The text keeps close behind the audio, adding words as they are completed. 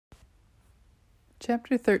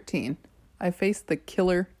Chapter 13. I Face the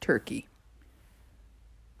Killer Turkey.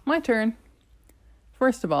 My turn.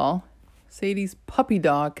 First of all, Sadie's puppy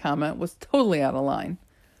dog comment was totally out of line.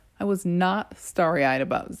 I was not starry-eyed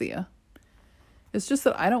about Zia. It's just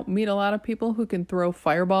that I don't meet a lot of people who can throw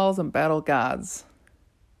fireballs and battle gods.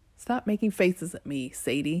 Stop making faces at me,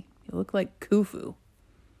 Sadie. You look like Khufu.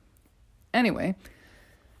 Anyway,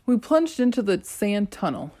 we plunged into the sand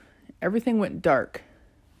tunnel. Everything went dark.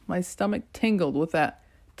 My stomach tingled with that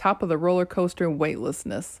top of the roller coaster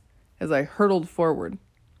weightlessness as I hurtled forward.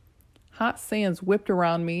 Hot sands whipped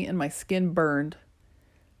around me and my skin burned.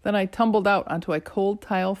 Then I tumbled out onto a cold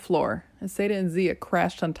tile floor and Sada and Zia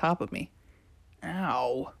crashed on top of me.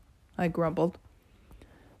 Ow, I grumbled.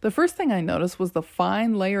 The first thing I noticed was the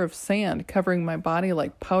fine layer of sand covering my body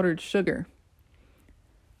like powdered sugar.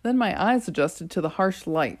 Then my eyes adjusted to the harsh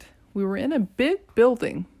light. We were in a big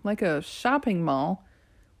building, like a shopping mall,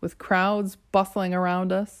 with crowds bustling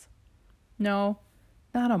around us. No,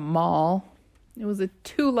 not a mall. It was a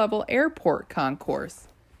 2-level airport concourse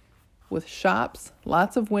with shops,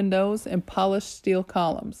 lots of windows, and polished steel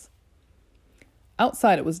columns.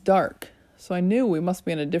 Outside it was dark, so I knew we must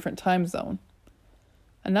be in a different time zone.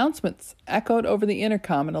 Announcements echoed over the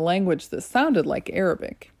intercom in a language that sounded like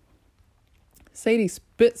Arabic. Sadie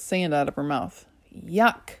spit sand out of her mouth.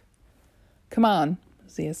 Yuck! Come on,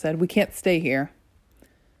 Zia said. We can't stay here.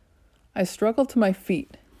 I struggled to my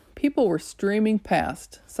feet. People were streaming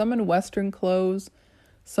past, some in Western clothes,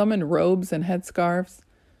 some in robes and headscarves.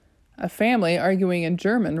 A family, arguing in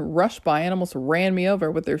German, rushed by and almost ran me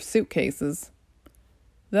over with their suitcases.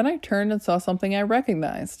 Then I turned and saw something I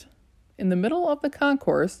recognized. In the middle of the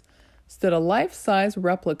concourse stood a life-size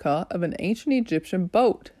replica of an ancient Egyptian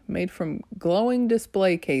boat made from glowing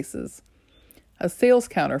display cases, a sales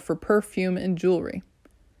counter for perfume and jewelry.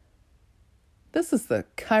 This is the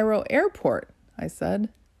Cairo airport, I said.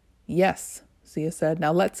 Yes, Zia said.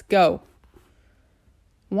 Now let's go.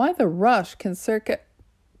 Why the rush? Can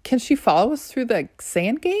she follow us through the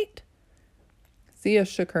sand gate? Zia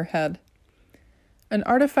shook her head. An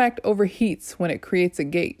artifact overheats when it creates a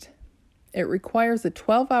gate. It requires a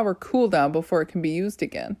 12-hour cooldown before it can be used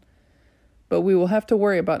again. But we will have to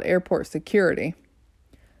worry about airport security.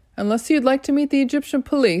 Unless you'd like to meet the Egyptian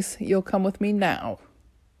police, you'll come with me now.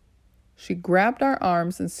 She grabbed our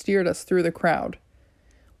arms and steered us through the crowd.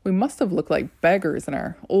 We must have looked like beggars in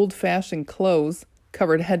our old-fashioned clothes,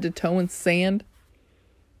 covered head to toe in sand.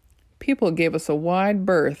 People gave us a wide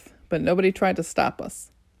berth, but nobody tried to stop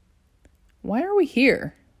us. Why are we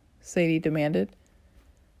here? Sadie demanded.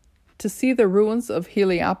 To see the ruins of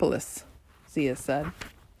Heliopolis, Zia said.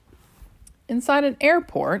 Inside an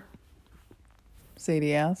airport?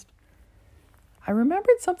 Sadie asked. I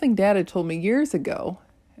remembered something Dad had told me years ago,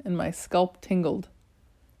 and my scalp tingled.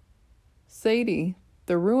 Sadie,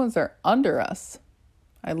 the ruins are under us.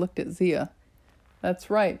 I looked at Zia. That's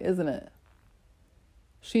right, isn't it?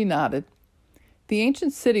 She nodded. The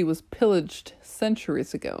ancient city was pillaged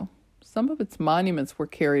centuries ago. Some of its monuments were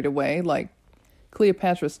carried away, like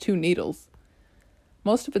Cleopatra's 2 needles.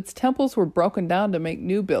 Most of its temples were broken down to make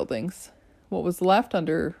new buildings. What was left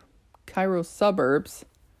under Cairo's suburbs.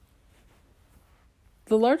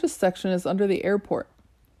 The largest section is under the airport.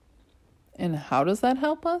 And how does that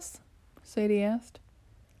help us? Sadie asked.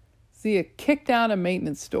 Zia kicked down a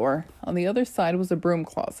maintenance door. On the other side was a broom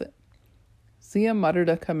closet. Zia muttered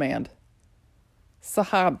a command.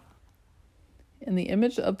 Sahab. And the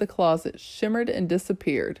image of the closet shimmered and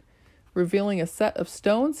disappeared, revealing a set of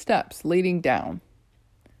stone steps leading down.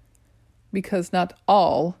 Because not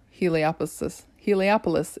all Heliopolis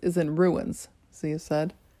is in ruins, Zia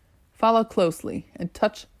said. Follow closely and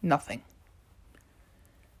touch nothing.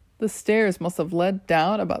 The stairs must have led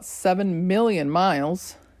down about 7 million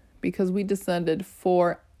miles, because we descended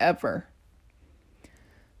forever.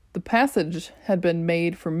 The passage had been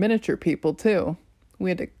made for miniature people, too.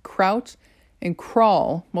 We had to crouch and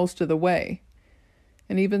crawl most of the way.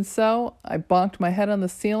 And even so, I bonked my head on the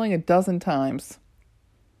ceiling a dozen times.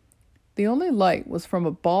 The only light was from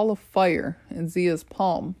a ball of fire in Zia's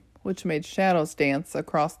palm, which made shadows dance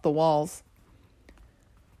across the walls.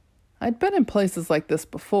 I'd been in places like this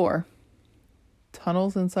before.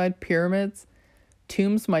 Tunnels inside pyramids,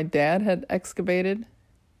 tombs my dad had excavated,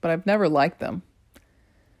 but I've never liked them.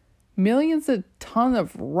 Millions of tons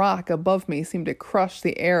of rock above me seemed to crush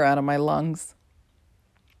the air out of my lungs.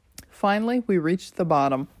 Finally, we reached the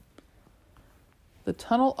bottom. The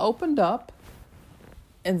tunnel opened up,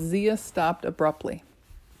 and Zia stopped abruptly.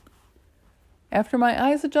 After my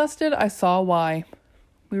eyes adjusted, I saw why.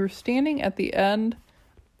 We were standing at the end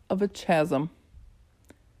of a chasm.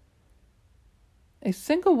 A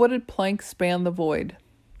single wooded plank spanned the void.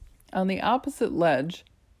 On the opposite ledge,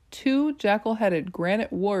 2 jackal-headed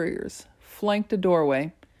granite warriors flanked a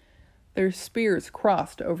doorway. Their spears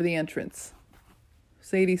crossed over the entrance.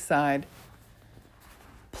 Sadie sighed.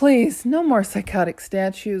 Please, no more psychotic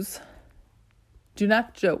statues. Do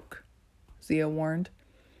not joke, Zia warned.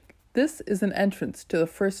 This is an entrance to the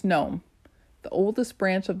first gnome, the oldest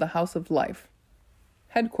branch of the House of Life,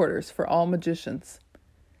 headquarters for all magicians.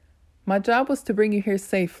 My job was to bring you here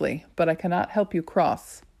safely, but I cannot help you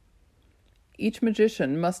cross. Each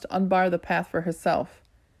magician must unbar the path for herself,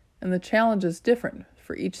 and the challenge is different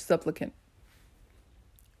for each supplicant.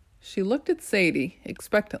 She looked at Sadie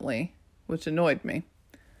expectantly, which annoyed me.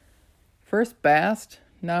 First Bast,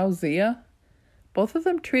 now Zia. Both of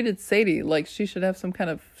them treated Sadie like she should have some kind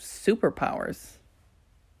of superpowers.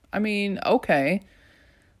 I mean, okay,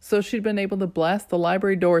 so she'd been able to blast the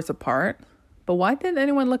library doors apart, but why didn't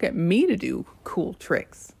anyone look at me to do cool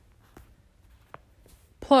tricks?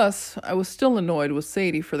 Plus, I was still annoyed with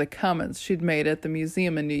Sadie for the comments she'd made at the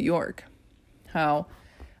museum in New York. How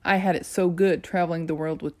I had it so good traveling the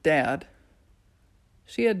world with Dad.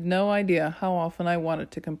 She had no idea how often I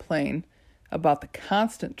wanted to complain about the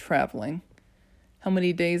constant traveling, how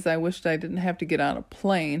many days I wished I didn't have to get on a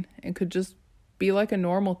plane and could just be like a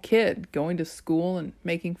normal kid, going to school and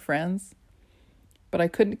making friends. But I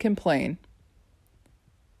couldn't complain.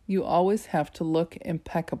 You always have to look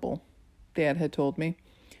impeccable, Dad had told me.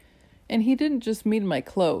 And he didn't just mean my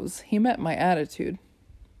clothes, he meant my attitude.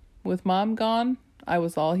 With Mom gone, I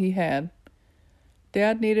was all he had.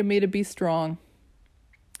 Dad needed me to be strong.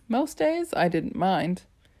 Most days, I didn't mind.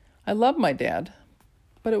 I loved my dad,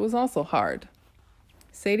 but it was also hard.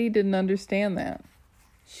 Sadie didn't understand that.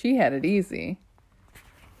 She had it easy.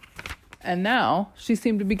 And now, she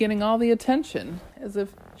seemed to be getting all the attention, as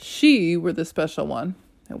if she were the special one.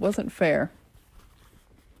 It wasn't fair.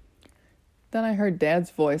 Then I heard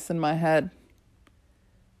Dad's voice in my head.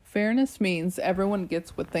 Fairness means everyone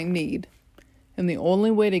gets what they need, and the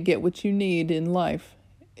only way to get what you need in life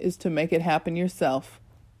is to make it happen yourself.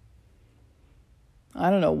 I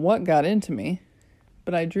don't know what got into me,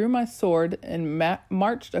 but I drew my sword and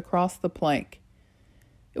marched across the plank.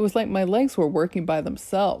 It was like my legs were working by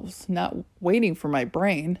themselves, not waiting for my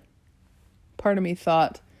brain. Part of me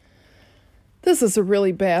thought, this is a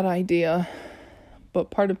really bad idea. But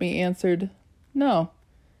part of me answered, no,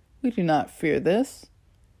 we do not fear this.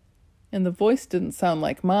 And the voice didn't sound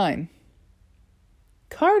like mine.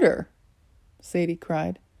 Carter, Sadie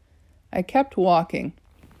cried. I kept walking.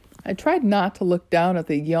 I tried not to look down at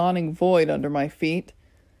the yawning void under my feet,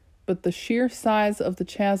 but the sheer size of the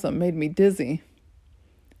chasm made me dizzy.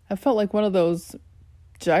 I felt like one of those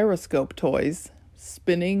gyroscope toys,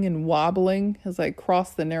 spinning and wobbling as I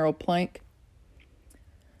crossed the narrow plank.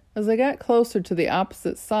 As I got closer to the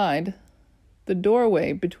opposite side, the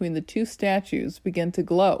doorway between the 2 statues began to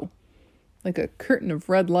glow, like a curtain of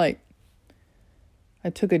red light. I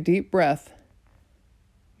took a deep breath.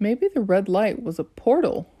 Maybe the red light was a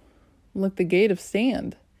portal, like the gate of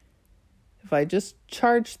sand. If I just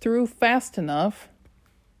charged through fast enough.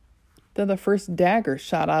 Then the first dagger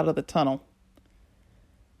shot out of the tunnel.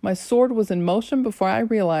 My sword was in motion before I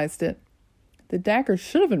realized it. The dagger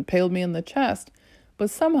should have impaled me in the chest, but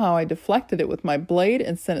somehow I deflected it with my blade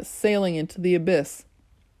and sent it sailing into the abyss.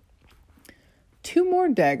 2 more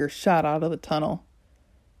daggers shot out of the tunnel.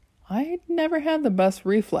 I'd never had the best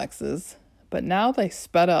reflexes, but now they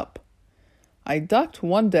sped up. I ducked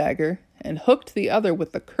one dagger and hooked the other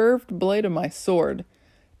with the curved blade of my sword,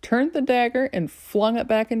 turned the dagger, and flung it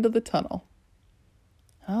back into the tunnel.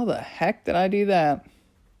 How the heck did I do that?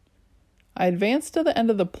 I advanced to the end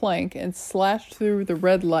of the plank and slashed through the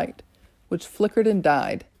red light, which flickered and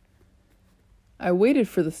died. I waited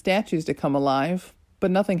for the statues to come alive, but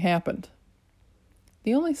nothing happened.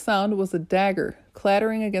 The only sound was a dagger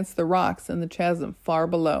clattering against the rocks in the chasm far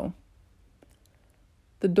below.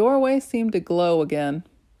 The doorway seemed to glow again.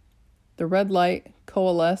 The red light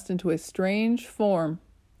coalesced into a strange form.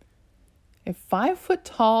 A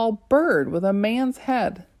 5-foot-tall bird with a man's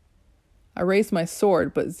head. I raised my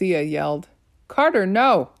sword, but Zia yelled, "Carter,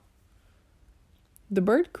 no!" The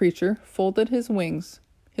bird creature folded his wings.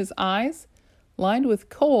 His eyes, lined with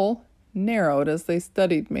kohl, narrowed as they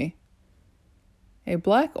studied me. A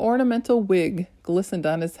black ornamental wig glistened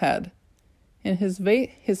on his head, and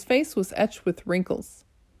his face was etched with wrinkles.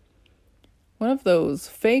 One of those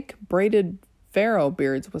fake braided pharaoh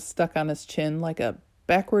beards was stuck on his chin like a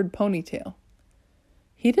backward ponytail.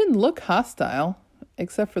 He didn't look hostile,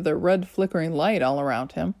 except for the red flickering light all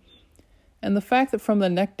around him, and the fact that from the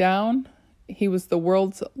neck down, he was the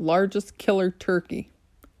world's largest killer turkey.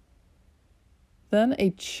 Then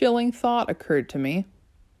a chilling thought occurred to me.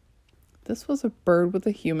 This was a bird with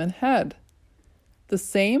a human head. The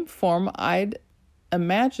same form I'd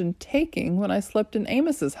imagined taking when I slept in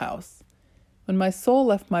Amos's house, when my soul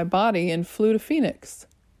left my body and flew to Phoenix.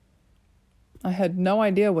 I had no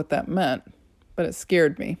idea what that meant, but it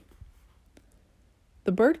scared me.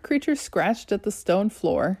 The bird creature scratched at the stone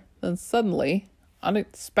floor, then suddenly,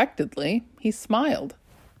 unexpectedly, he smiled.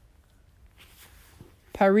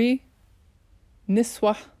 Paris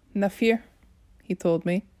Niswa Nafir, he told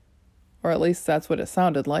me, or at least that's what it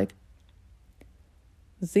sounded like.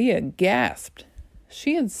 Zia gasped.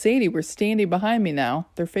 She and Sadie were standing behind me now,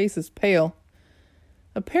 their faces pale.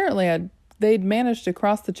 Apparently they'd managed to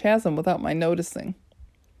cross the chasm without my noticing.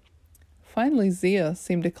 Finally, Zia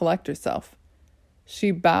seemed to collect herself.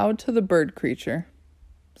 She bowed to the bird creature.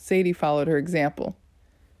 Sadie followed her example.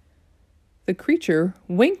 The creature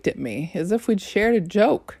winked at me as if we'd shared a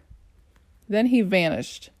joke. Then he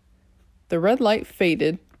vanished. The red light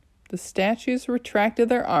faded. The statues retracted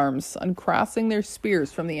their arms, uncrossing their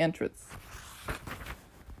spears from the entrance.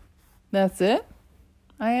 That's it?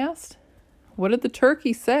 I asked. What did the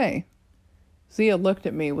turkey say? Zia looked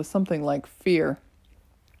at me with something like fear.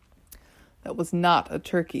 That was not a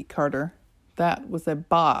turkey, Carter. That was a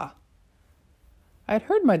ba. I had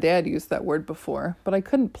heard my dad use that word before, but I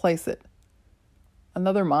couldn't place it.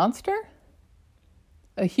 Another monster?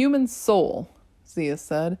 A human soul, Zia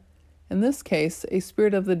said. In this case, a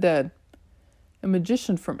spirit of the dead. A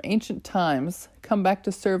magician from ancient times, come back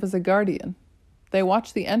to serve as a guardian. They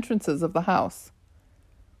watch the entrances of the house.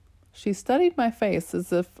 She studied my face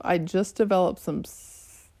as if I'd just developed some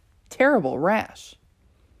terrible rash.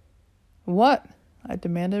 What? I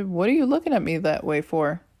demanded. What are you looking at me that way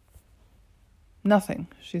for? Nothing,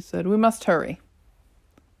 she said. We must hurry.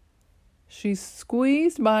 She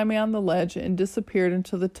squeezed by me on the ledge and disappeared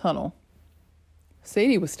into the tunnel.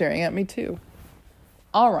 Sadie was staring at me too.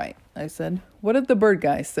 All right, I said. What did the bird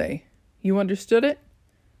guy say? You understood it?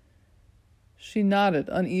 She nodded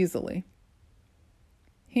uneasily.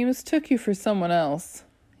 He mistook you for someone else.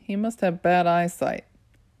 He must have bad eyesight.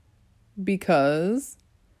 Because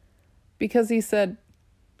he said,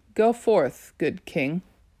 go forth, good king.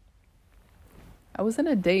 I was in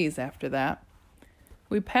a daze after that.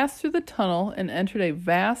 We passed through the tunnel and entered a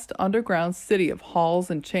vast underground city of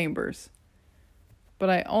halls and chambers. But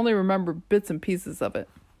I only remember bits and pieces of it.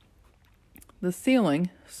 The ceiling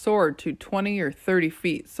soared to 20 or 30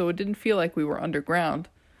 feet, so it didn't feel like we were underground.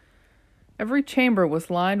 Every chamber was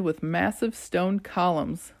lined with massive stone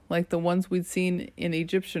columns, like the ones we'd seen in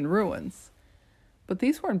Egyptian ruins. But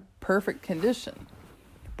these were in perfect condition,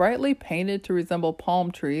 brightly painted to resemble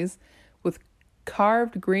palm trees, with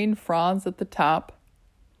carved green fronds at the top.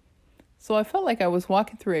 So I felt like I was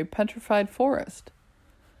walking through a petrified forest.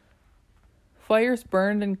 Fires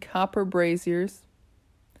burned in copper braziers.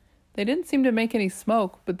 They didn't seem to make any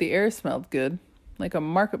smoke, but the air smelled good, like a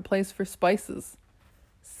marketplace for spices.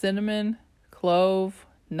 Cinnamon, clove,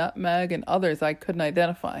 nutmeg, and others I couldn't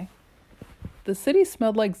identify. The city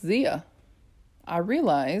smelled like Zia. I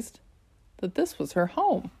realized that this was her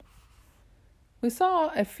home. We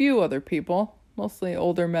saw a few other people, mostly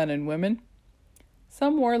older men and women.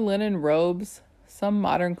 Some wore linen robes, some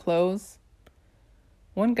modern clothes.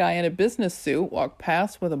 One guy in a business suit walked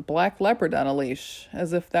past with a black leopard on a leash,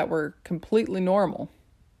 as if that were completely normal.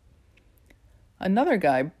 Another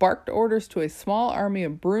guy barked orders to a small army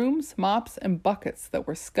of brooms, mops, and buckets that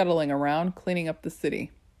were scuttling around, cleaning up the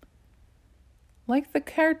city. Like the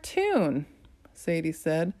cartoon, Sadie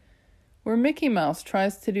said, where Mickey Mouse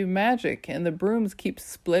tries to do magic and the brooms keep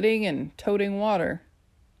splitting and toting water.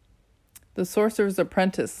 The Sorcerer's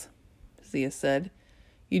Apprentice, Zia said.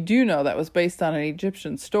 You do know that was based on an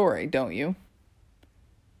Egyptian story, don't you?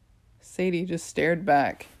 Sadie just stared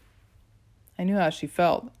back. I knew how she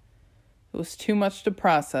felt. It was too much to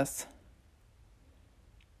process.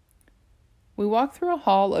 We walked through a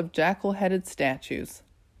hall of jackal-headed statues,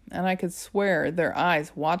 and I could swear their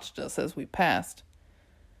eyes watched us as we passed.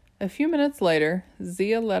 A few minutes later,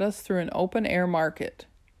 Zia led us through an open-air market,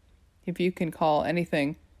 if you can call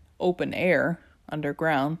anything open air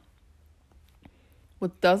underground,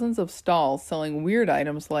 with dozens of stalls selling weird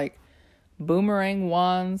items like boomerang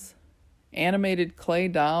wands, animated clay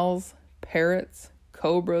dolls, parrots,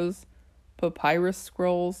 cobras, papyrus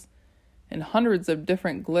scrolls, and hundreds of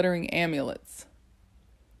different glittering amulets.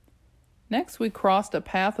 Next, we crossed a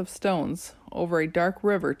path of stones over a dark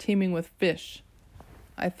river teeming with fish.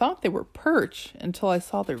 I thought they were perch until I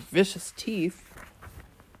saw their vicious teeth.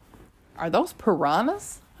 Are those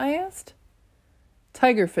piranhas? I asked.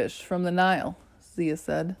 Tigerfish from the Nile, Zia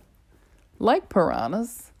said. Like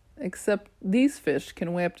piranhas, except these fish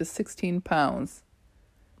can weigh up to 16 pounds.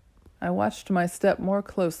 I watched my step more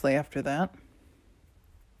closely after that.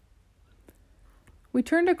 We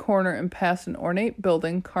turned a corner and passed an ornate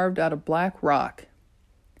building carved out of black rock.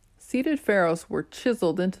 Seated pharaohs were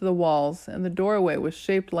chiseled into the walls, and the doorway was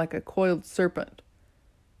shaped like a coiled serpent.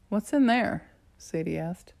 "What's in there?" Sadie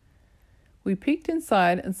asked. We peeked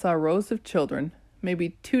inside and saw rows of children,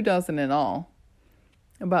 maybe 24 in all,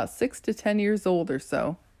 about 6 to 10 years old or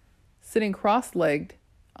so, sitting cross-legged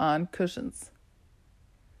on cushions.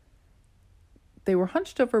 They were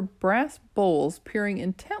hunched over brass bowls, peering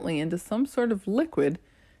intently into some sort of liquid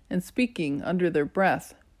and speaking under their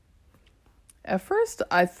breath. At first,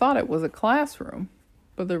 I thought it was a classroom,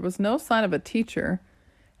 but there was no sign of a teacher,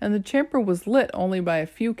 and the chamber was lit only by a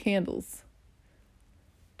few candles.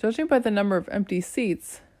 Judging by the number of empty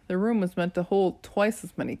seats, the room was meant to hold twice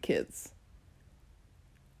as many kids.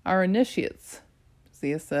 "Our initiates,"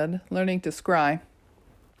 Zia said, "learning to scry.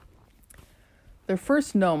 Their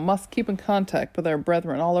first gnome must keep in contact with our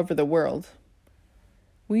brethren all over the world.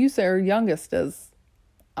 We use our youngest as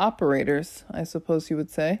operators, I suppose you would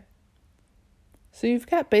say." "So you've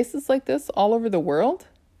got bases like this all over the world?"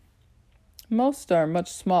 "Most are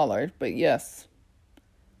much smaller, but yes."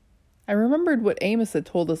 I remembered what Amos had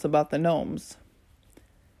told us about the gnomes.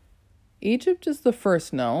 Egypt is the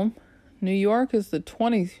first gnome. New York is the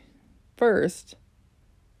 21st.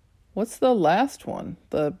 What's the last one?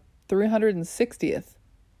 The 360th.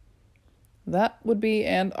 "That would be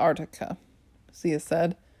Antarctica," Zia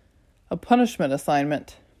said. "A punishment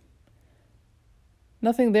assignment.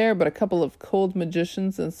 Nothing there but a couple of cold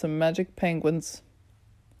magicians and some magic penguins."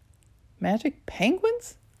 "Magic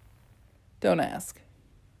penguins?" "Don't ask."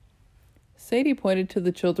 Sadie pointed to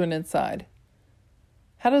the children inside.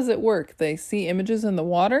 "How does it work? They see images in the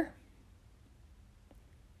water?"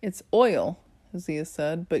 "It's oil," Zia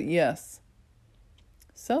said, "but yes."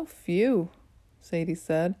 "So few," Sadie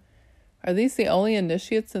said. "Are these the only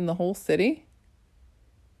initiates in the whole city?"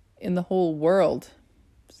 "In the whole world,"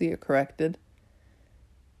 Zia corrected.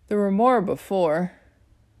 "There were more before."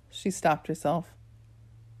 She stopped herself.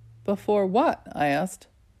 "Before what?" I asked.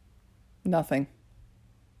 "Nothing,"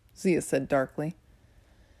 Zia said darkly.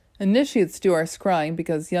 "Initiates do our scrying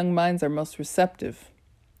because young minds are most receptive.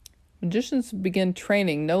 Magicians begin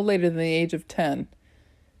training no later than the age of 10,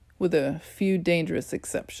 with a few dangerous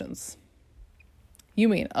exceptions." "You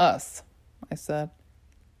mean us," I said.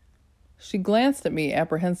 She glanced at me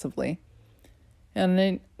apprehensively, and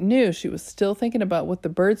I knew she was still thinking about what the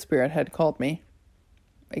bird spirit had called me.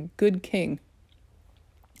 A good king.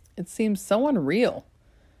 It seemed so unreal.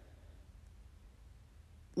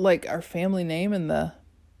 Like our family name in the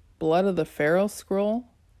Blood of the Pharaoh scroll.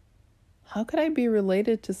 How could I be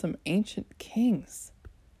related to some ancient kings?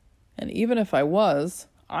 And even if I was,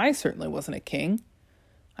 I certainly wasn't a king.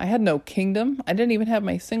 I had no kingdom. I didn't even have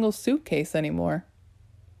my single suitcase anymore.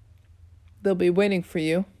 "They'll be waiting for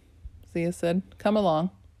you," Zia said. "Come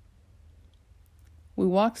along." We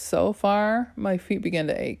walked so far, my feet began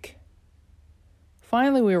to ache.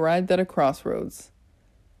 Finally, we arrived at a crossroads.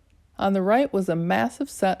 On the right was a massive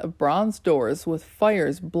set of bronze doors with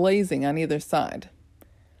fires blazing on either side.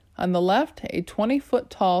 On the left, a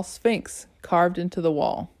 20-foot-tall sphinx carved into the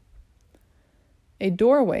wall. A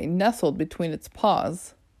doorway nestled between its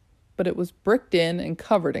paws, but it was bricked in and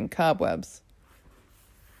covered in cobwebs.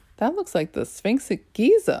 "That looks like the Sphinx at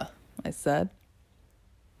Giza," I said.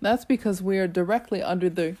 "That's because we are directly under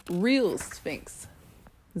the real Sphinx,"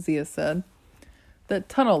 Zia said. "That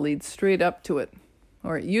tunnel leads straight up to it,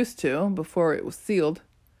 or it used to before it was sealed."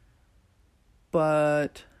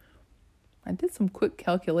 But I did some quick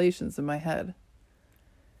calculations in my head.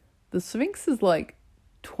 The Sphinx is like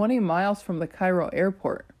 20 miles from the Cairo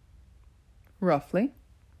airport. Roughly.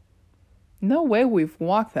 No way we've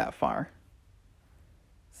walked that far.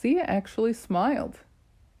 Zia actually smiled,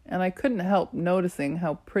 and I couldn't help noticing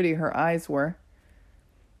how pretty her eyes were.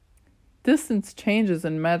 "Distance changes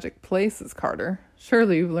in magic places, Carter.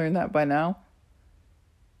 Surely you've learned that by now."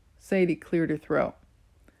 Sadie cleared her throat.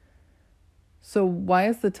 "So why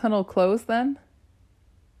is the tunnel closed then?"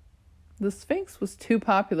 "The Sphinx was too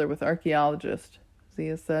popular with archaeologists,"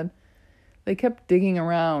 Zia said. "They kept digging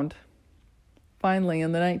around. Finally,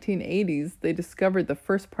 in the 1980s, they discovered the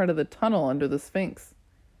first part of the tunnel under the Sphinx."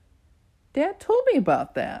 "Dad told me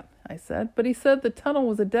about that," I said, "but he said the tunnel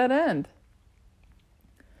was a dead end."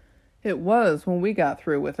 "It was when we got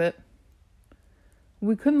through with it.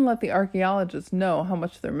 We couldn't let the archaeologists know how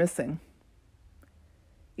much they're missing.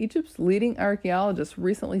 Egypt's leading archaeologists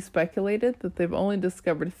recently speculated that they've only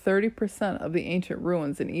discovered 30% of the ancient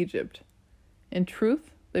ruins in Egypt. In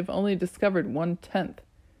truth, they've only discovered 1/10.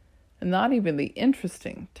 and not even the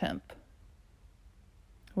interesting 10th.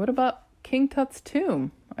 What about King Tut's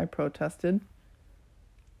tomb? I protested.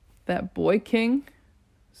 That boy king?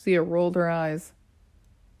 Zia rolled her eyes.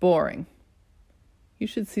 Boring. You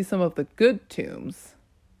should see some of the good tombs.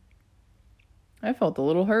 I felt a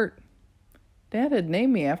little hurt. Dad had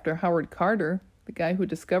named me after Howard Carter, the guy who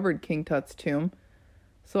discovered King Tut's tomb,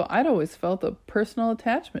 so I'd always felt a personal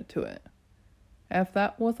attachment to it. If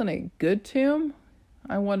that wasn't a good tomb,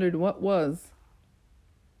 I wondered what was.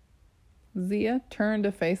 Zia turned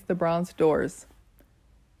to face the bronze doors.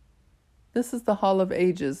 This is the Hall of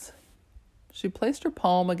Ages. She placed her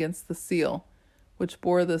palm against the seal, which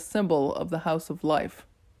bore the symbol of the House of Life.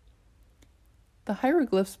 The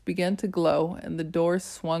hieroglyphs began to glow, and the doors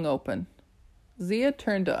swung open. Zia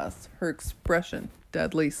turned to us, her expression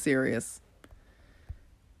deadly serious.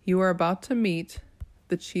 You are about to meet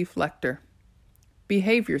the chief lector.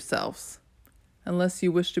 Behave yourselves, unless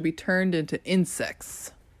you wish to be turned into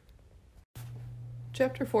insects.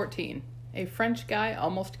 Chapter 14. A French guy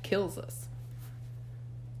almost kills us.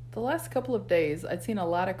 The last couple of days, I'd seen a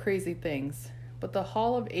lot of crazy things, but the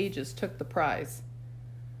Hall of Ages took the prize.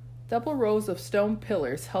 Double rows of stone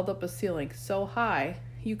pillars held up a ceiling so high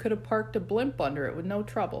you could have parked a blimp under it with no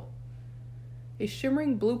trouble. A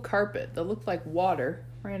shimmering blue carpet that looked like water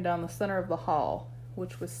ran down the center of the hall,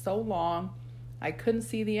 which was so long I couldn't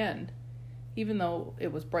see the end, even though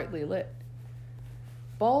it was brightly lit.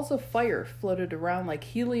 Balls of fire floated around like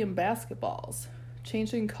helium basketballs,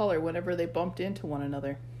 changing color whenever they bumped into one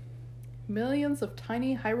another. Millions of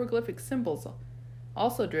tiny hieroglyphic symbols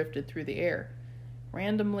also drifted through the air,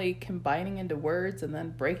 randomly combining into words and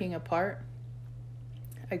then breaking apart.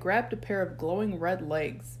 I grabbed a pair of glowing red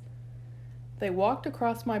legs. They walked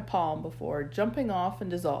across my palm before jumping off and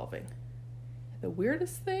dissolving. The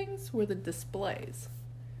weirdest things were the displays.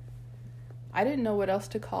 I didn't know what else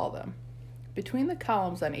to call them. Between the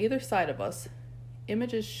columns on either side of us,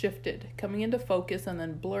 images shifted, coming into focus and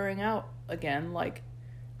then blurring out again like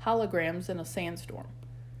holograms in a sandstorm.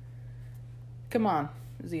 Come on,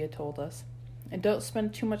 Zia told us, and don't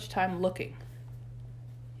spend too much time looking.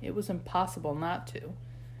 It was impossible not to.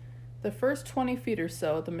 The first 20 feet or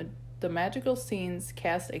so, the magical scenes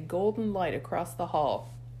cast a golden light across the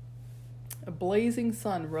hall. A blazing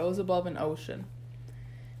sun rose above an ocean.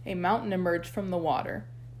 A mountain emerged from the water,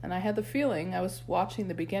 and I had the feeling I was watching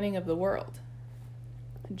the beginning of the world.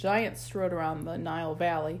 Giants strode around the Nile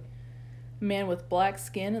Valley, a man with black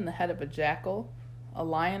skin and the head of a jackal, a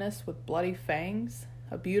lioness with bloody fangs,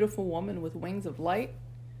 a beautiful woman with wings of light.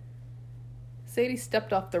 Sadie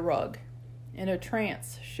stepped off the rug. In a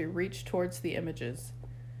trance, she reached towards the images.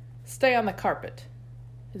 Stay on the carpet.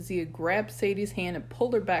 Zia grabbed Sadie's hand and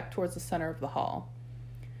pulled her back towards the center of the hall.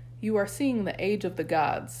 You are seeing the age of the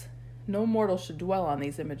gods. No mortal should dwell on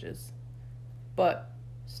these images. But,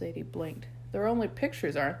 Sadie blinked, they're only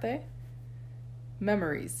pictures, aren't they?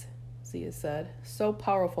 Memories, Zia said, so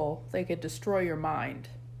powerful they could destroy your mind.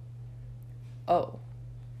 Oh,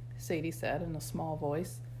 Sadie said in a small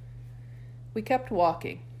voice. We kept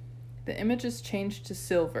walking. The images changed to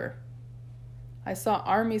silver. I saw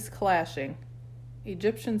armies clashing,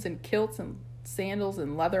 Egyptians in kilts and sandals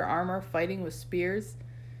and leather armor fighting with spears.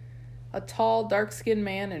 A tall, dark-skinned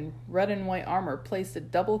man in red and white armor placed a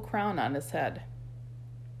double crown on his head.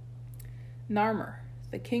 Narmer,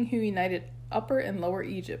 the king who united Upper and Lower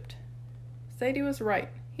Egypt. Sadie was right.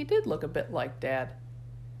 He did look a bit like Dad.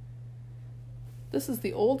 This is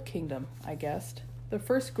the Old Kingdom, I guessed. The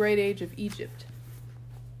first great age of Egypt.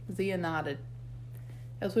 Zia nodded.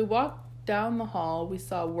 As we walked down the hall, we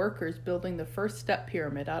saw workers building the first step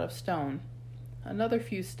pyramid out of stone. Another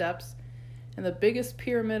few steps, and the biggest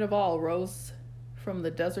pyramid of all rose from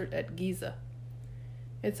the desert at Giza.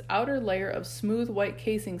 Its outer layer of smooth white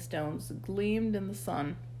casing stones gleamed in the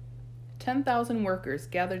sun. 10,000 workers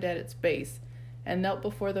gathered at its base and knelt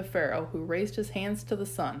before the pharaoh, who raised his hands to the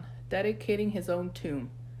sun, dedicating his own tomb.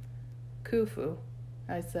 Khufu,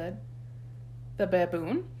 I said. The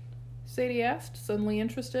baboon? Sadie asked, suddenly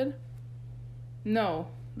interested. No,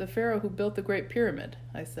 the pharaoh who built the Great Pyramid,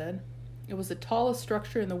 I said. It was the tallest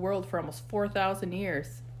structure in the world for almost 4,000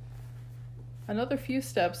 years. Another few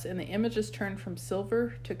steps, and the images turned from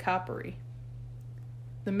silver to coppery.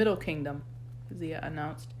 The Middle Kingdom, Zia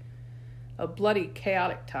announced. A bloody,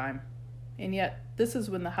 chaotic time. And yet, this is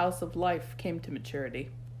when the House of Life came to maturity.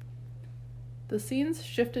 The scenes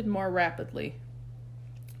shifted more rapidly.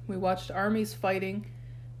 We watched armies fighting,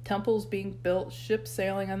 temples being built, ships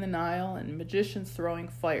sailing on the Nile, and magicians throwing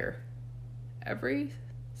fire. Every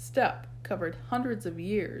step covered hundreds of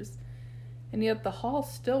years, and yet the hall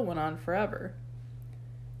still went on forever.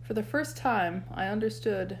 For For the first time, I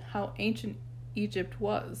understood how ancient Egypt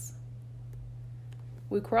was.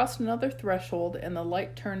 We crossed another threshold and the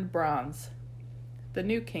light turned bronze. The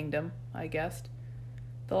new kingdom, I guessed.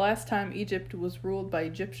 The last time Egypt was ruled by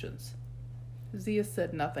Egyptians. Zia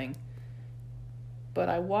said nothing, but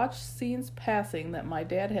I watched scenes passing that my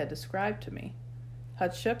dad had described to me.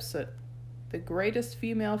 Hatshepsut, the greatest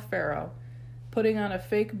female pharaoh, putting on a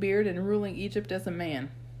fake beard and ruling Egypt as a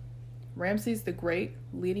man. Ramses the Great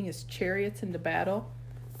leading his chariots into battle.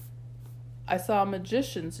 I saw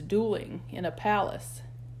magicians dueling in a palace.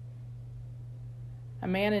 A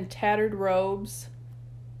man in tattered robes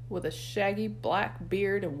with a shaggy black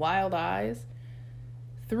beard and wild eyes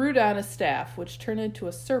threw down a staff which turned into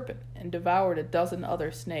a serpent and devoured a dozen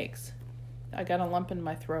other snakes. I got a lump in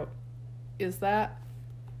my throat. Is that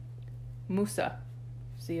Musa,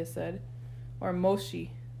 Zia said, or Moshe,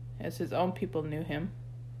 as his own people knew him.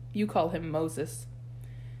 You call him Moses.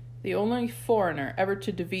 The only foreigner ever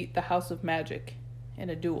to defeat the House of Magic in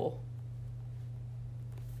a duel.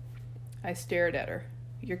 I stared at her.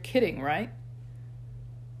 You're kidding, right?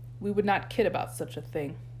 We would not kid about such a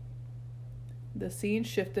thing. The scene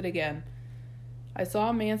shifted again. I saw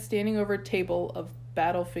a man standing over a table of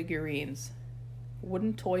battle figurines,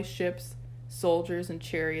 wooden toy ships, soldiers, and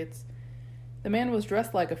chariots. The man was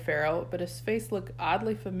dressed like a pharaoh, but his face looked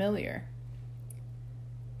oddly familiar.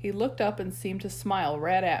 He looked up and seemed to smile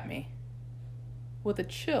right at me. With a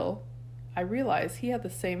chill, I realized he had the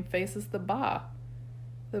same face as the Ba,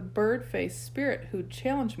 the bird-faced spirit who'd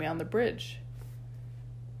challenged me on the bridge.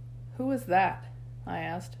 Who is that? I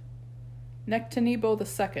asked. Nectanebo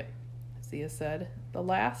II, Zia said, the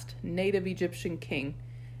last native Egyptian king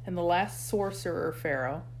and the last sorcerer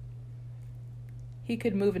pharaoh. He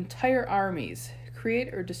could move entire armies,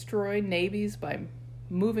 create or destroy navies by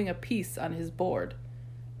moving a piece on his board,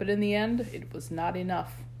 but in the end, it was not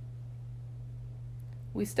enough.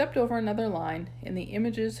 We stepped over another line, and the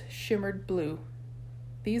images shimmered blue.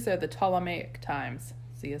 These are the Ptolemaic times,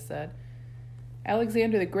 Zia said.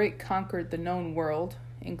 Alexander the Great conquered the known world,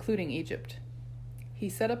 including Egypt. He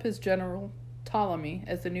set up his general, Ptolemy,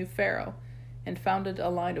 as the new pharaoh, and founded a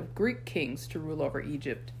line of Greek kings to rule over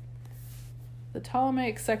Egypt. The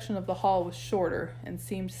Ptolemaic section of the hall was shorter and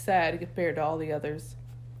seemed sad compared to all the others.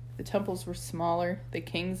 The temples were smaller, the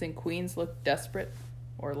kings and queens looked desperate,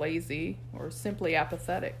 or lazy, or simply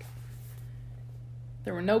apathetic.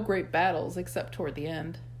 There were no great battles except toward the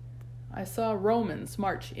end. I saw Romans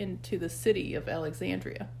march into the city of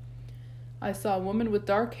Alexandria. I saw a woman with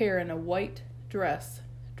dark hair and a white dress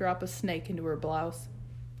drop a snake into her blouse.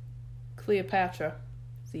 Cleopatra,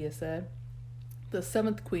 Zia said, the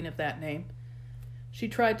seventh queen of that name. She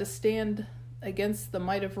tried to stand against the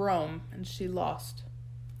might of Rome, and she lost.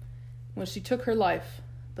 When she took her life,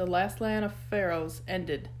 the last line of pharaohs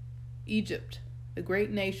ended. Egypt, the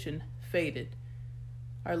great nation, faded.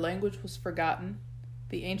 Our language was forgotten.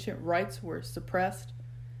 The ancient rites were suppressed.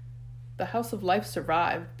 The House of Life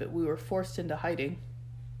survived, but we were forced into hiding.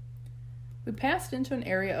 We passed into an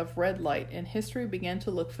area of red light, and history began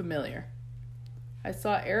to look familiar. I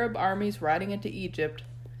saw Arab armies riding into Egypt,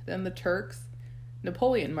 then the Turks.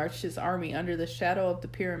 Napoleon marched his army under the shadow of the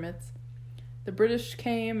pyramids. The British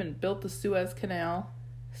came and built the Suez Canal.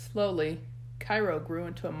 Slowly, Cairo grew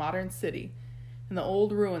into a modern city, and the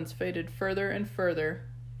old ruins faded further and further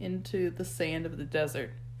into the sand of the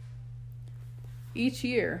desert. Each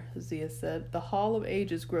year, Zia said, the Hall of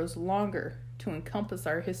Ages grows longer to encompass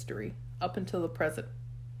our history, up until the present.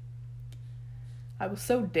 I was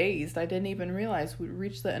so dazed I didn't even realize we'd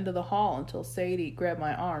reached the end of the hall until Sadie grabbed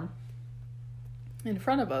my arm. In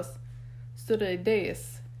front of us stood a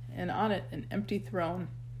dais, and on it an empty throne,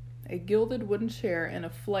 a gilded wooden chair and a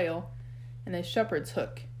flail, and a shepherd's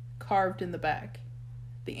hook carved in the back,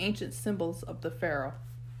 the ancient symbols of the pharaoh.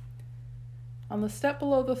 On the step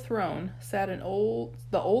below the throne sat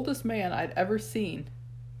the oldest man I'd ever seen.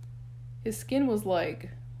 His skin was like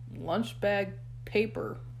lunch bag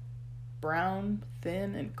paper, brown,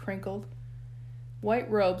 thin, and crinkled. White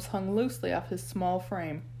robes hung loosely off his small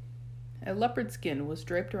frame. A leopard skin was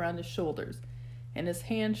draped around his shoulders, and his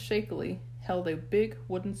hand shakily held a big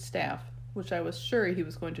wooden staff, which I was sure he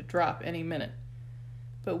was going to drop any minute.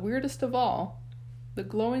 But weirdest of all, the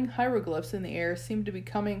glowing hieroglyphs in the air seemed to be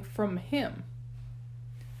coming from him.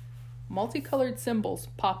 Multicolored symbols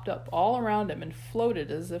popped up all around him and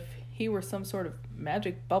floated as if he were some sort of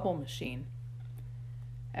magic bubble machine.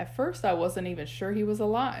 At first I wasn't even sure he was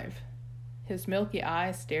alive. His milky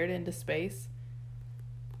eyes stared into space.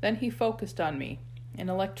 Then he focused on me, and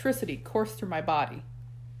electricity coursed through my body.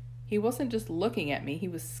 He wasn't just looking at me, he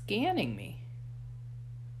was scanning me.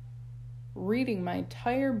 reading my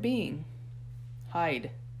entire being.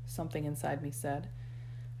 Hide, something inside me said.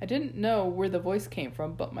 I didn't know where the voice came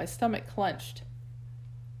from, but my stomach clenched.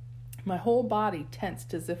 My whole body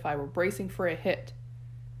tensed as if I were bracing for a hit,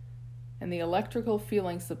 and the electrical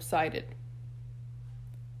feeling subsided.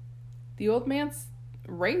 The old man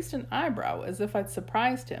raised an eyebrow as if I'd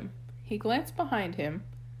surprised him. He glanced behind him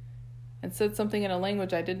and said something in a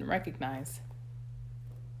language I didn't recognize.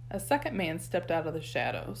 A second man stepped out of the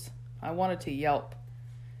shadows. I wanted to yelp.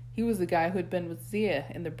 He was the guy who had been with Zia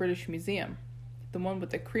in the British Museum, the one with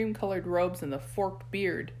the cream-colored robes and the forked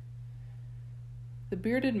beard. The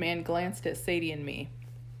bearded man glanced at Sadie and me.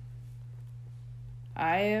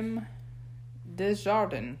 I am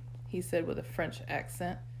Desjardins, he said with a French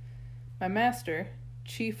accent. My master,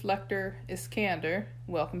 Chief Lector Iskander,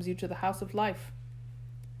 welcomes you to the House of Life.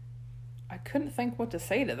 I couldn't think what to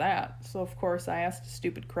say to that, so of course I asked a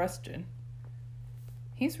stupid question.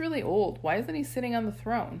 He's really old. Why isn't he sitting on the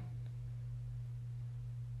throne?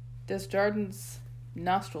 Desjardins'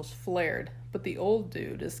 nostrils flared, but the old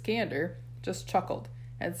dude, Iskander, just chuckled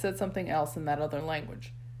and said something else in that other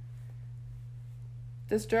language.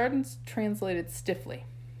 Desjardins translated stiffly.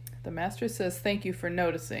 The master says thank you for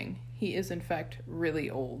noticing. He is in fact really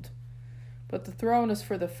old. But the throne is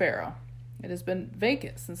for the pharaoh. It has been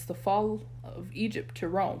vacant since the fall of Egypt to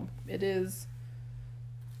Rome. It is,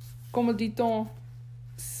 comme dit-on,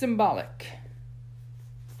 symbolic.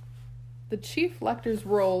 The chief lector's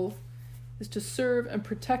role is to serve and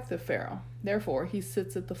protect the pharaoh. Therefore, he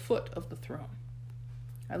sits at the foot of the throne.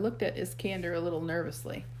 I looked at Iskander a little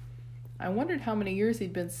nervously. I wondered how many years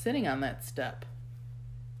he'd been sitting on that step.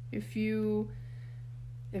 If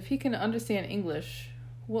he can understand English,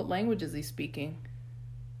 what language is he speaking?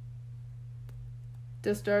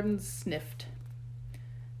 Desjardins sniffed.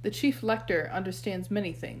 The chief lector understands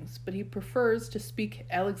many things, but he prefers to speak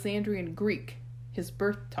Alexandrian Greek, his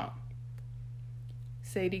birth tongue.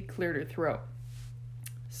 Sadie cleared her throat.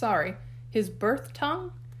 Sorry, his birth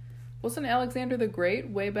tongue? Wasn't Alexander the Great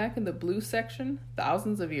way back in the blue section,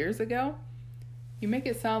 thousands of years ago? You make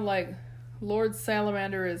it sound like Lord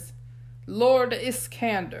Salamander is Lord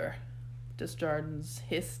Iskander, Desjardins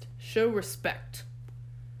hissed. Show respect.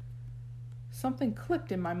 Something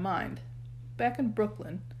clicked in my mind. Back in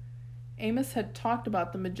Brooklyn, Amos had talked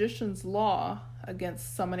about the magician's law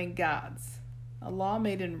against summoning gods, a law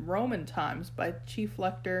made in Roman times by Chief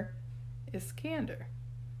Lector Iskander.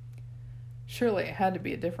 Surely it had to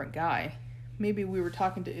be a different guy. Maybe we were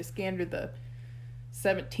talking to Iskander the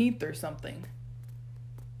 17th or something.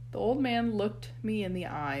 The old man looked me in the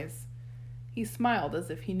eyes. He smiled as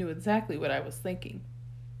if he knew exactly what I was thinking.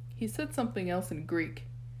 He said something else in Greek,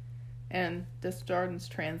 and Desjardins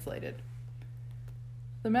translated.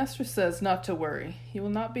 The master says not to worry. You will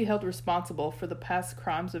not be held responsible for the past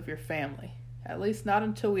crimes of your family, at least not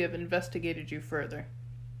until we have investigated you further.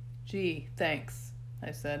 Gee, thanks,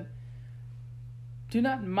 I said. Do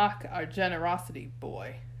not mock our generosity,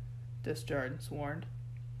 boy, Desjardins warned.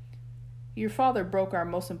 Your father broke our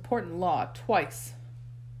most important law twice.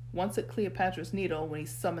 Once at Cleopatra's Needle when he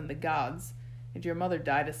summoned the gods, and your mother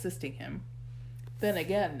died assisting him. Then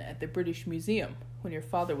again at the British Museum, when your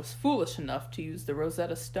father was foolish enough to use the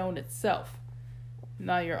Rosetta Stone itself.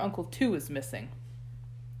 Now your uncle too is missing.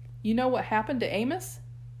 You know what happened to Amos?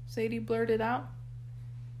 Sadie blurted out.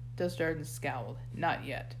 Desjardins scowled. Not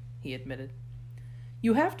yet, he admitted.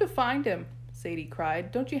 You have to find him, Sadie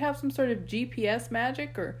cried. Don't you have some sort of GPS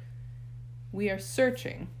magic or... We are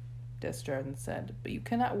searching, Desjardins said, but you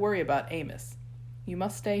cannot worry about Amos. You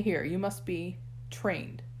must stay here. You must be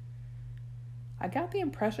trained. I got the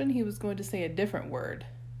impression he was going to say a different word,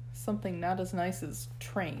 something not as nice as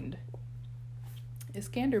trained.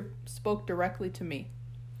 Iskander spoke directly to me.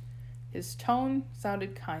 His tone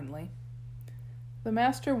sounded kindly. The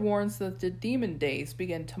master warns that the demon days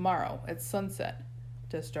begin tomorrow at sunset,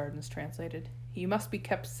 Desjardins translated. You must be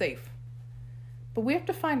kept safe. But we have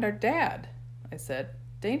to find our dad, I said.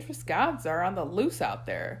 Dangerous gods are on the loose out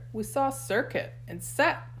there. We saw Circuit and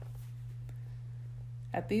Set.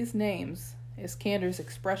 At these names, Iskander's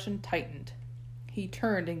expression tightened. He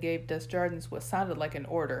turned and gave Desjardins what sounded like an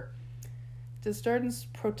order. Desjardins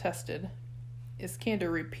protested.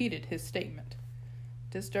 Iskander repeated his statement.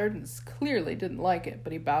 Desjardins clearly didn't like it,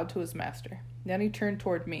 but he bowed to his master. Then he turned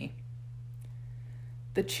toward me.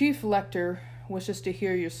 The chief lector wishes to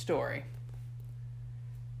hear your story.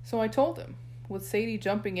 So I told him, with Sadie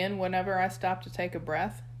jumping in whenever I stopped to take a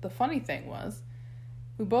breath. The funny thing was,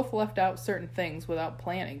 we both left out certain things without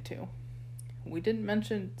planning to. We didn't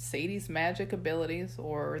mention Sadie's magic abilities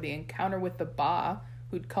or the encounter with the Ba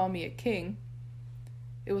who'd call me a king.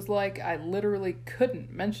 It was like I literally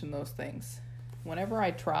couldn't mention those things. Whenever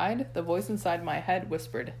I tried, the voice inside my head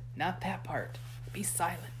whispered, "Not that part. Be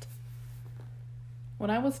silent." When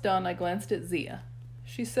I was done, I glanced at Zia.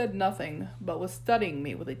 She said nothing, but was studying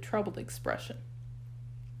me with a troubled expression.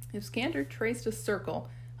 Iskander traced a circle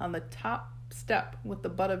on the top step with the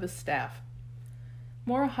butt of his staff.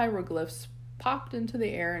 More hieroglyphs popped into the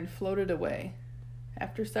air and floated away.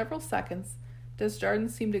 After several seconds,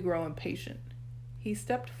 Desjardins seemed to grow impatient. He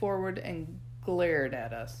stepped forward and glared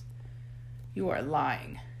at us. "You are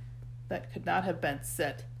lying. That could not have been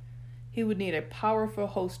Set. He would need a powerful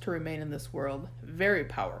host to remain in this world. Very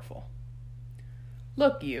powerful."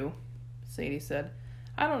 "Look, you," Sadie said.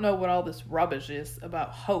 "I don't know what all this rubbish is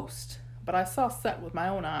about host, but I saw Set with my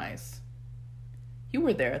own eyes." "You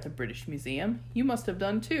were there at the British Museum. You must have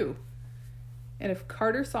done too. And if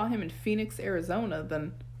Carter saw him in Phoenix, Arizona,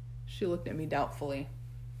 then..." She looked at me doubtfully.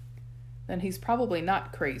 "Then he's probably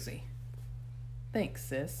not crazy." "Thanks,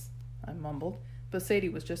 sis," I mumbled, but Sadie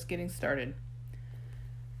was just getting started.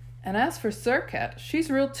 "And as for Serket, she's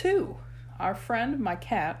real too. Our friend, my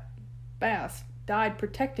cat, Bass, died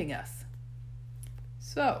protecting us."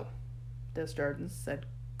 "So," Desjardins said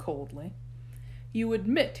coldly, "you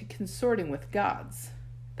admit to consorting with gods.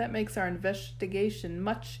 That makes our investigation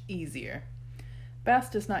much easier.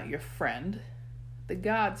 Bast is not your friend. The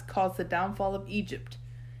gods caused the downfall of Egypt.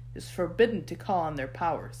 It is forbidden to call on their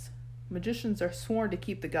powers. Magicians are sworn to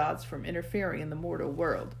keep the gods from interfering in the mortal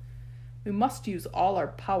world. We must use all our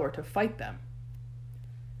power to fight them."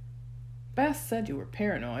 "Bast said you were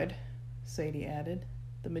paranoid," Sadie added.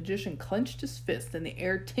 The magician clenched his fist and the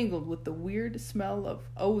air tingled with the weird smell of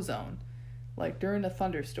ozone, like during a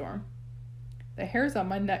thunderstorm. The hairs on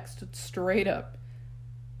my neck stood straight up.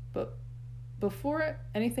 But before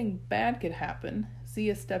anything bad could happen,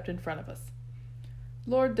 Zia stepped in front of us.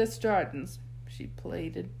 "Lord Desjardins," she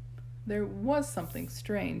pleaded, "there was something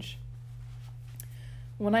strange.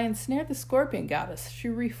 When I ensnared the scorpion goddess, she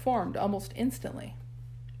reformed almost instantly.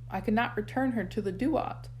 I could not return her to the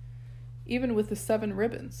duat, even with the 7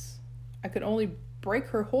 ribbons. I could only break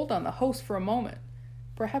her hold on the host for a moment.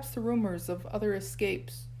 Perhaps the rumors of other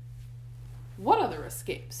escapes..." "What other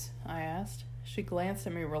escapes?" I asked. She glanced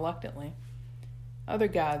at me reluctantly. "Other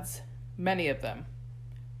gods, many of them,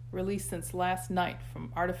 released since last night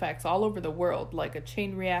from artifacts all over the world, like a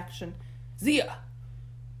chain reaction..." "Zia!"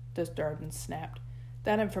 Desjardins snapped.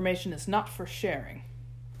 "That information is not for sharing."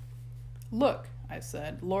 "Look," I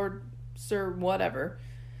said, "Lord, Sir, whatever.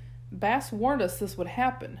 Bass warned us this would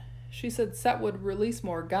happen. She said Set would release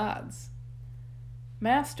more gods."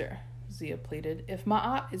 "Master," Zia pleaded, "if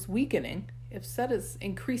Ma'at is weakening, if Set is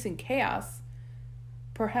increasing chaos,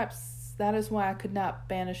 perhaps that is why I could not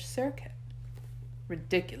banish Serket."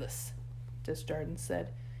 "Ridiculous," Desjardins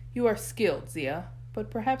said. "You are skilled, Zia, but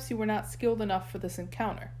perhaps you were not skilled enough for this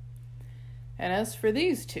encounter. And as for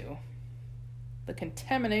these two, the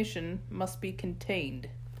contamination must be contained."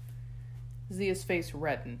 Zia's face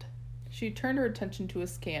reddened. She turned her attention to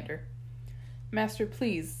Iskander. "Master,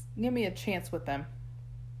 please, give me a chance with them."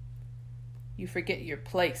 "You forget your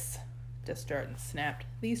place," Desjardins snapped.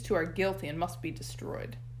 "These two are guilty and must be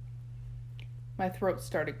destroyed." My throat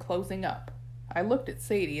started closing up. I looked at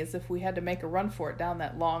Sadie as if we had to make a run for it down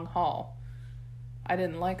that long hall. I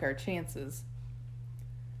didn't like our chances.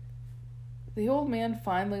 The old man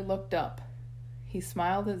finally looked up. He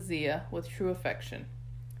smiled at Zia with true affection.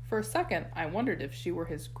 For a second, I wondered if she were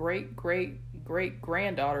his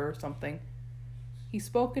great-great-great-granddaughter or something. He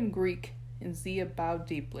spoke in Greek, and Zia bowed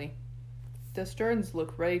deeply. Desjardins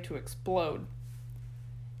looked ready to explode.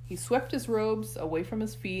 He swept his robes away from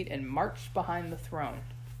his feet and marched behind the throne.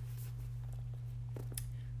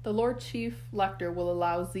 "The Lord Chief Lector will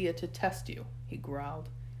allow Zia to test you," he growled.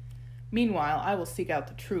 "Meanwhile, I will seek out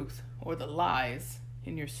the truth, or the lies,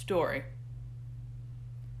 in your story.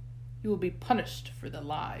 You will be punished for the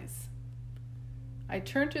lies." I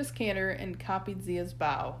turned to Iskander and copied Zia's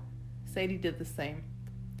bow. Sadie did the same.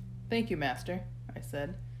 "Thank you, Master," I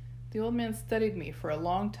said. The old man studied me for a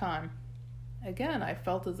long time. Again, I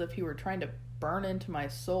felt as if he were trying to burn into my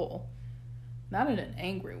soul. Not in an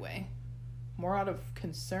angry way, more out of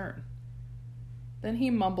concern. Then he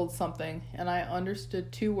mumbled something, and I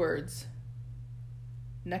understood 2 words.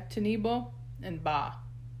 Nectinibo and Ba.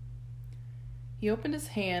 He opened his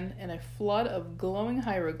hand, and a flood of glowing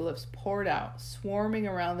hieroglyphs poured out, swarming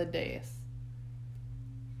around the dais.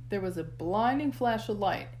 There was a blinding flash of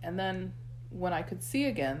light, and then, when I could see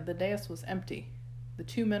again, the dais was empty. The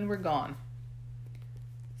 2 men were gone.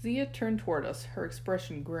 Zia turned toward us, her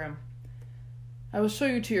expression grim. "I will show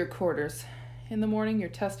you to your quarters. In the morning your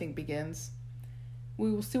testing begins.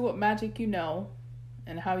 We will see what magic you know,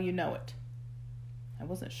 and how you know it." I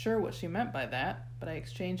wasn't sure what she meant by that, but I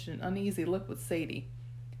exchanged an uneasy look with Sadie.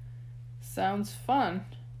 "Sounds fun,"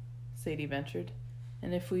 Sadie ventured.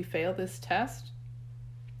 "And if we fail this test?"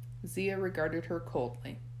 Zia regarded her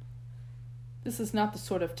coldly. "This is not the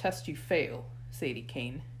sort of test you fail, Sadie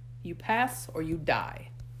Kane. You pass or you die."